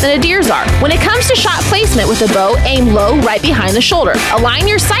chest than a deer's are. When it comes to shot placement with a bow, aim low right behind the shoulder. Align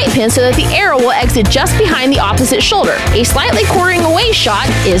your sight pin so that the arrow will exit just behind the opposite shoulder. A slightly quartering away shot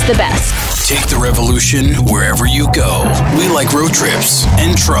is the best. Take the Revolution wherever you go. We like road trips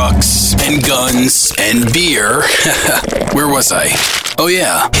and trucks and guns and beer. Where was I? Oh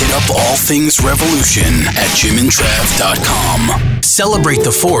yeah, hit up all things Revolution at jimandtrav.com. Celebrate the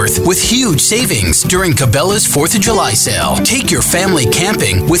 4th with huge savings during Cabela's 4th of July sale. Take your family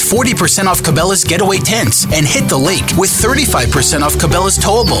camping with 40% off Cabela's getaway tents and hit the lake with 35% off Cabela's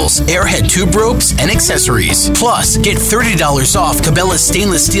towables, airhead tube ropes, and accessories. Plus, get $30 off Cabela's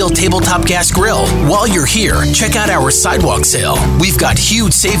stainless steel tabletop gas grill. While you're here, check out our sidewalk sale. We've got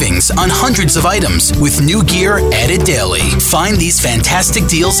huge savings on hundreds of items with new gear added daily. Find these fantastic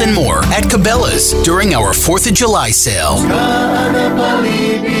deals and more at Cabela's during our 4th of July sale.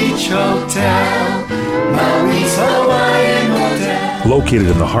 Located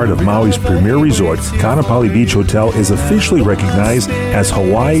in the heart of Maui's premier resort, Kaanapali Beach Hotel is officially recognized as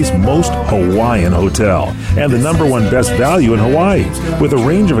Hawaii's most Hawaiian hotel and the #1 best value in Hawaii. With a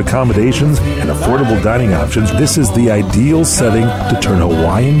range of accommodations and affordable dining options, this is the ideal setting to turn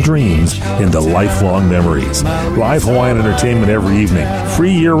Hawaiian dreams into lifelong memories. Live Hawaiian entertainment every evening,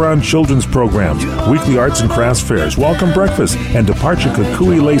 free year-round children's programs, weekly arts and crafts fairs, welcome breakfast, and departure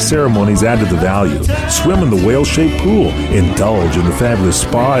kukui lei ceremonies add to the value. Swim in the whale-shaped pool, indulge in the fabulous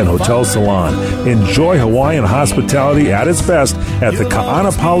spa and hotel salon. Enjoy Hawaiian hospitality at its best at the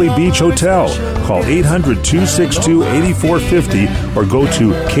Kaanapali Beach Hotel. Call 800-262-8450 or go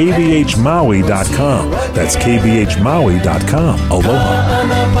to kbhmaui.com. That's kbhmaui.com. Aloha.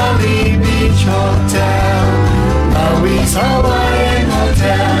 Kaanapali Beach Hotel, Maui's Hawaiian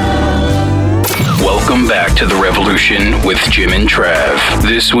Hotel. Welcome back to The Revolution with Jim and Trav.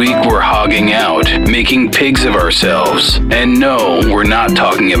 This week we're hogging out, making pigs of ourselves. And no, we're not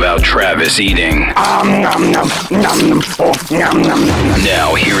talking about Travis eating.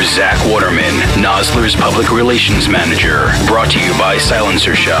 Now here's Zach Waterman, Nosler's Public Relations Manager. Brought to you by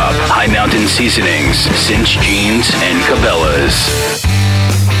Silencer Shop, High Mountain Seasonings, Cinch Jeans, and Cabela's.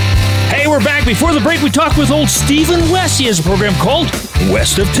 Hey, we're back. Before the break, we talked with old Stephen West. He has a program called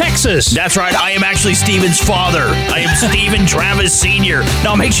West of Texas. That's right. I am actually Stephen's father. I am Stephen Travis Sr.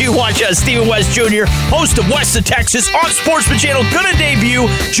 Now, make sure you watch Stephen West Jr., host of West of Texas on Sportsman Channel. Going to debut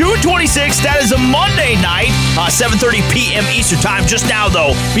June 26th. That is a Monday night, 7:30 p.m. Eastern Time. Just now,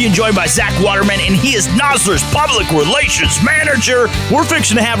 though, being joined by Zach Waterman, and he is Nosler's Public Relations Manager. We're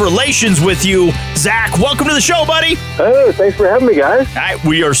fixing to have relations with you. Zach, welcome to the show, buddy. Hey, thanks for having me, guys. All right,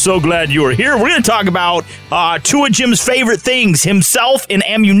 we are so glad you are here. We're going to talk about two of Jim's favorite things, himself and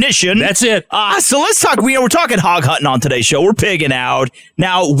ammunition. That's it. So let's talk. We're talking hog hunting on today's show. We're pigging out.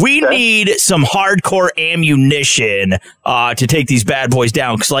 Now, we need some hardcore ammunition to take these bad boys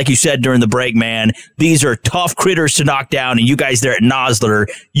down, because like you said during the break, man, these are tough critters to knock down, and you guys there at Nosler,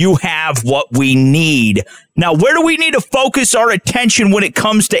 you have what we need. Now, where do we need to focus our attention when it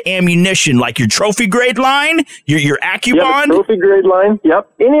comes to ammunition? Like your trophy grade line, your AccuBond? Yep, trophy grade line,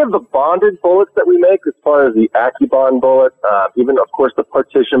 yep. Any of the bonded bullets that we make, as far as the AccuBond bullet, even, of course, the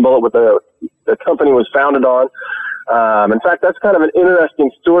partition bullet with the company was founded on. In fact, that's kind of an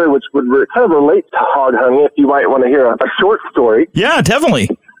interesting story, which would kind of relate to hog hunting, if you might want to hear a short story. Yeah, definitely.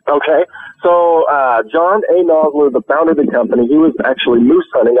 Okay. So, John A. Nosler, the founder of the company, he was actually moose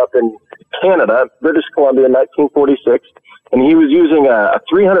hunting up in Canada, British Columbia in 1946, and he was using a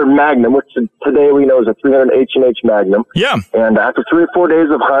 300 Magnum, which today we know is a 300 H&H Magnum. Yeah. And after 3 or 4 days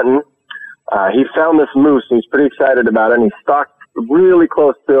of hunting, he found this moose, and he's pretty excited about it, and he stalked really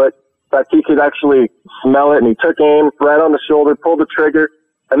close to it. In fact, he could actually smell it, and he took aim right on the shoulder, pulled the trigger,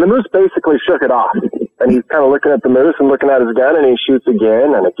 and the moose basically shook it off. And he's kind of looking at the moose and looking at his gun, and he shoots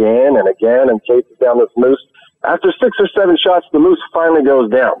again and again and again and chases down this moose. After 6 or 7 shots, the moose finally goes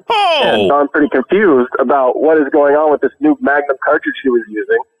down. Oh! And Don, pretty confused about what is going on with this new Magnum cartridge he was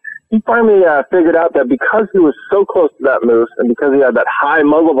using. He finally figured out that because he was so close to that moose and because he had that high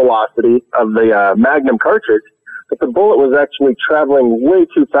muzzle velocity of the Magnum cartridge, that the bullet was actually traveling way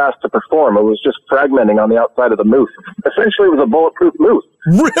too fast to perform. It was just fragmenting on the outside of the moose. Essentially, it was a bulletproof moose.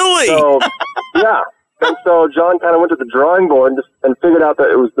 Really? So, yeah. And so John kind of went to the drawing board and figured out that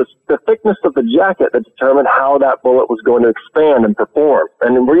it was the thickness of the jacket that determined how that bullet was going to expand and perform.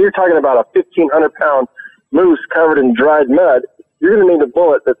 And when you're talking about a 1,500-pound moose covered in dried mud, you're going to need a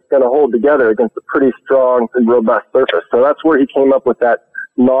bullet that's going to hold together against a pretty strong and robust surface. So that's where he came up with that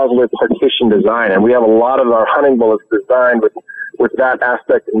Nosler partition design. And we have a lot of our hunting bullets designed with that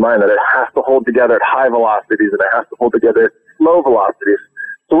aspect in mind, that it has to hold together at high velocities and it has to hold together at low velocities.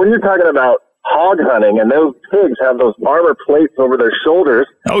 So when you're talking about hog hunting, and those pigs have those armor plates over their shoulders.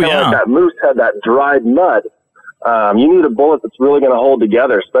 Oh, yeah. Like that moose had that dried mud. You need a bullet that's really going to hold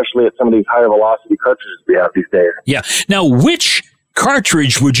together, especially at some of these higher velocity cartridges we have these days. Yeah. Now, which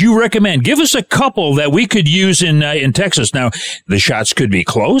cartridge would you recommend? Give us a couple that we could use in Texas. Now, the shots could be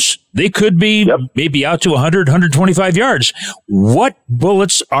close. They could be maybe out to 100, 125 yards. What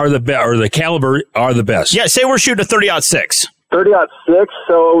bullets are the caliber are the best? Yeah, say we're shooting a 30-06. 30-06.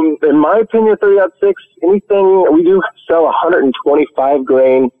 So, in my opinion, 30-06, anything, we do sell 125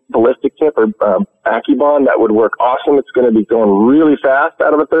 grain ballistic tip or AccuBond. That would work awesome. It's going to be going really fast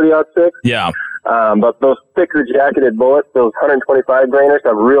out of a 30-06. Yeah. But those thicker jacketed bullets, those 125 grainers,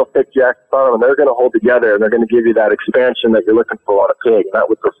 have real thick jackets on them, and they're going to hold together, and they're going to give you that expansion that you're looking for on a pig, and that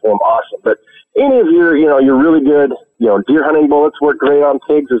would perform awesome. But any of your really good, deer hunting bullets work great on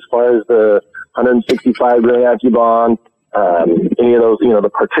pigs, as far as the 165 grain AccuBond. Any of those, the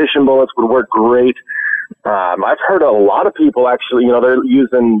partition bullets would work great. I've heard a lot of people actually, they're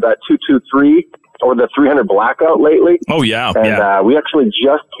using that 223 or the 300 Blackout lately. Oh, yeah. And we actually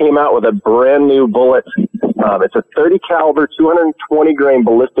just came out with a brand new bullet. It's a 30 caliber, 220 grain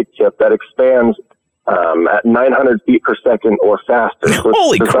ballistic tip that expands at 900 feet per second or faster. So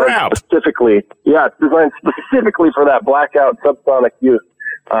Holy crap! It's designed specifically for that Blackout subsonic use.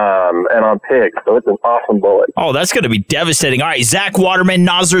 And on pigs. So it's an awesome bullet. Oh, that's going to be devastating. All right, Zach Waterman,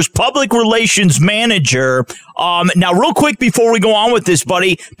 Nosler's Public Relations Manager. Now, real quick before we go on with this,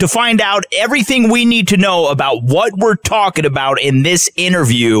 buddy, to find out everything we need to know about what we're talking about in this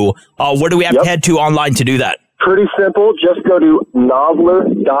interview, where do we have to head to online to do that? Pretty simple. Just go to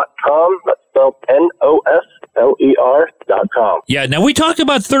nosler.com. That's spelled NOSLER.com. Yeah, now we talked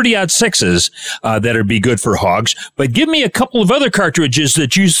about 30-06s that would be good for hogs, but give me a couple of other cartridges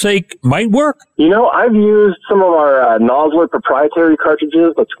that you think might work. I've used some of our Nosler proprietary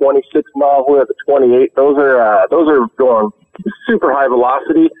cartridges, the 26 Nosler, the 28. Those are going super high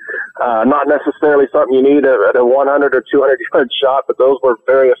velocity. Not necessarily something you need at a 100 or 200 yard shot, but those were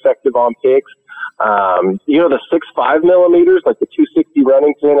very effective on pigs. The 6.5 millimeters, like the 260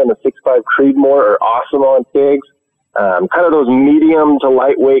 Remington and the 6.5 Creedmoor, are awesome on pigs. kind of those medium to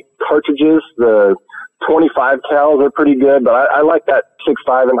lightweight cartridges. The 25 cals are pretty good, but I like that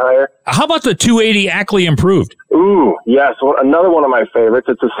 6.5 and higher. How about the 280 Ackley Improved? Ooh, yes. Well, another one of my favorites.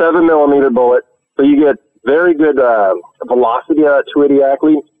 It's a 7mm bullet, so you get very good velocity out of 280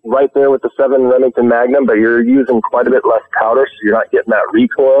 Ackley right there with the 7 Remington Magnum, but you're using quite a bit less powder, so you're not getting that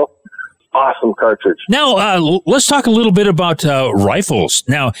recoil. Awesome cartridge. Now, let's talk a little bit about rifles.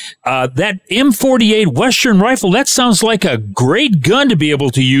 Now, that M48 Western rifle, that sounds like a great gun to be able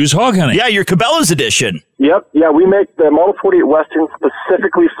to use hog hunting. Yeah, your Cabela's edition. Yep. Yeah, we make the Model 48 Western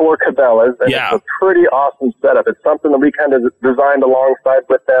specifically for Cabela's, and it's a pretty awesome setup. It's something that we kind of designed alongside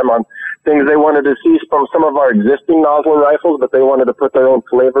with them on things they wanted to see from some of our existing nozzle rifles, but they wanted to put their own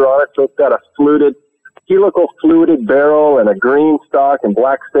flavor on it. So it's got a helical fluted barrel and a green stock and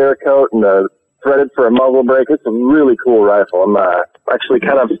black Cerakote and threaded for a muzzle brake. It's a really cool rifle. I'm actually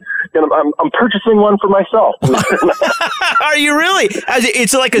I'm purchasing one for myself. Are you really?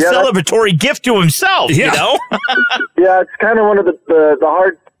 It's like a celebratory gift to himself, you know? Yeah, it's kind of one of the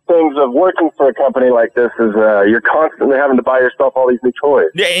hard things of working for a company like this is you're constantly having to buy yourself all these new toys.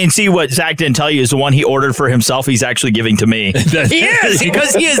 Yeah, and see what Zach didn't tell you is the one he ordered for himself, he's actually giving to me. He is,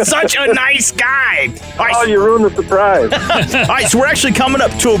 because he is such a nice guy. Oh, you ruined the surprise. All right, so we're actually coming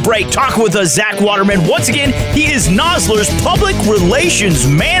up to a break talking with Zach Waterman. Once again, he is Nosler's public relations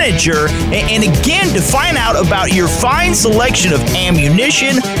manager. And again, to find out about your fine selection of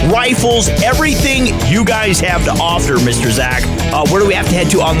ammunition, rifles, everything you guys have to offer, Mr. Zach, where do we have to head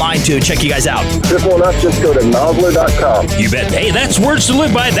to online to check you guys out? Simple enough, just go to Nosler.com. You bet. Hey, that's words to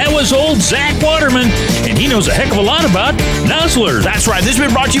live by. That was old Zach Waterman, and he knows a heck of a lot about Noslers. That's right. This has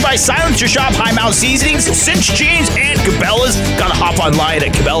been brought to you by Silencer Shop, High Mount Seasonings, Cinch Jeans, and Cabela's. Gotta hop online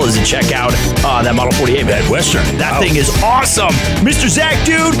at Cabela's and check out that Model 48. That Western. That thing is awesome. Mr. Zach,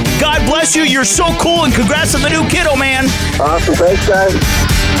 dude, God bless you. You're so cool, and congrats on the new kiddo, man. Awesome. Thanks, guys.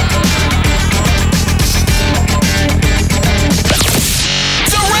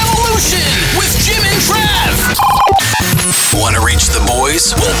 With Jim and Trav. Want to reach the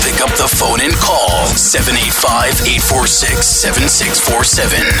boys? We'll pick up the phone and call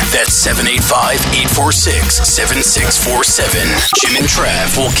 785-846-7647. That's 785-846-7647. Jim and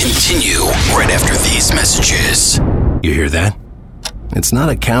Trav will continue right after these messages. You hear that? It's not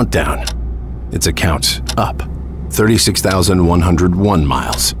a countdown. It's a count up. 36,101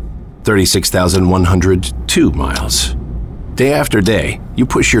 miles. 36,102 miles. Day after day, you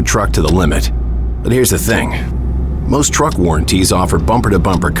push your truck to the limit. But here's the thing. Most truck warranties offer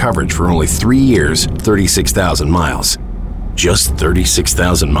bumper-to-bumper coverage for only 3 years, 36,000 miles. Just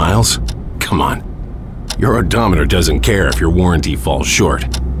 36,000 miles? Come on. Your odometer doesn't care if your warranty falls short.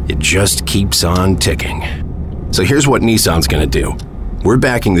 It just keeps on ticking. So here's what Nissan's gonna do. We're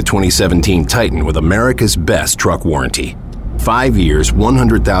backing the 2017 Titan with America's best truck warranty. 5 years,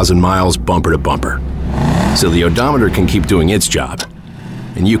 100,000 miles bumper-to-bumper. So the odometer can keep doing its job,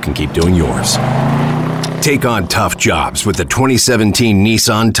 and you can keep doing yours. Take on tough jobs with the 2017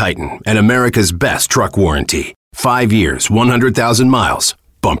 Nissan Titan and America's best truck warranty. 5 years, 100,000 miles,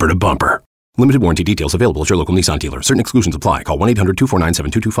 bumper to bumper. Limited warranty details available at your local Nissan dealer. Certain exclusions apply. Call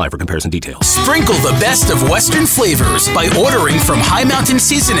 1-800-249-7225 for comparison details. Sprinkle the best of Western flavors by ordering from High Mountain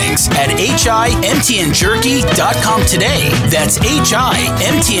Seasonings at HIMTNJerky.com today. That's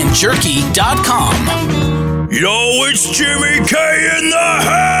HIMTNJerky.com. Yo, it's Jimmy K in the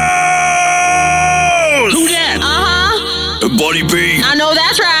house! Who that? Uh-huh. Buddy B. I know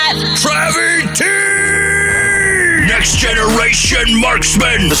that's right. Travie T! Next generation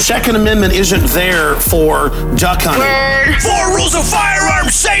marksman. The Second Amendment isn't there for duck hunting. Word. 4 rules of firearm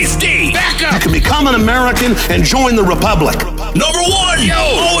safety. Back up. You can become an American and join the Republic. Number 1,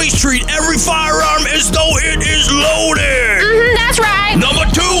 always treat every firearm as though it is loaded. That's right. Number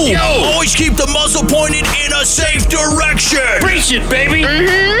 2, always keep the muzzle pointed in a safe direction. Preach it, baby.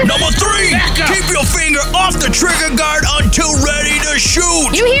 Number 3, keep your finger off the trigger guard until ready to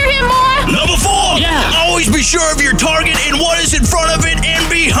shoot. You hear him, boy? Number 4, always be sure of your target and what is in front of it and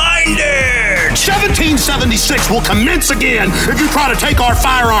behind it. 1776 will commence again if you try to take our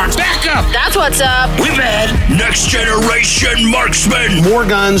firearms. Back up. That's what's up. We bad. Next generation marksman. More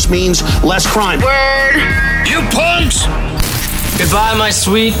guns means less crime. Word. You punks. Goodbye, my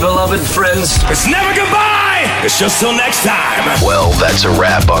sweet, beloved friends. It's never goodbye! It's just till next time. Well, that's a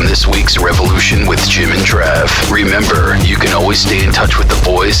wrap on this week's Revolution with Jim and Trav. Remember, you can always stay in touch with the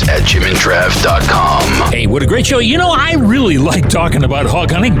boys at jimandtrav.com. Hey, what a great show. You know, I really like talking about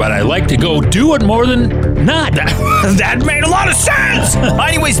hog hunting, but I like to go do it more than not. That made a lot of sense.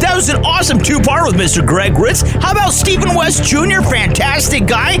 Anyways, that was an awesome two-part with Mr. Greg Ritz. How about Stephen West Jr., fantastic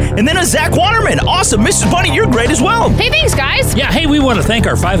guy, and then a Zach Waterman. Awesome. Mrs. Bunny, you're great as well. Hey, thanks, guys. Yeah, hey, we want to thank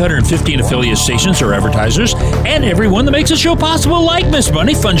our 515 affiliate stations or advertisers and everyone that makes the show possible, like Miss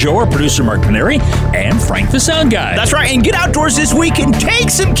Bunny, Fun Joe, our producer Mark Paneri, and Frank the Sound Guy. That's right, and get outdoors this week and take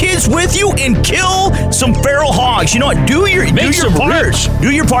some kids with you and kill some feral hogs. You know what? Do your part. Ribs.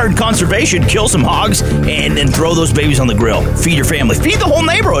 Do your part in conservation. Kill some hogs and then throw those babies on the grill. Feed your family. Feed the whole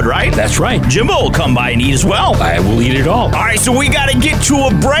neighborhood, right? That's right. Jimbo will come by and eat as well. I will eat it all. All right, so we got to get to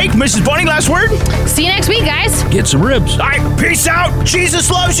a break. Mrs. Bunny, last word? See you next week, guys. Get some ribs. All right, peace out. Jesus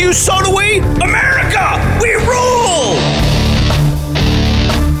loves you. So do we. America, we rule.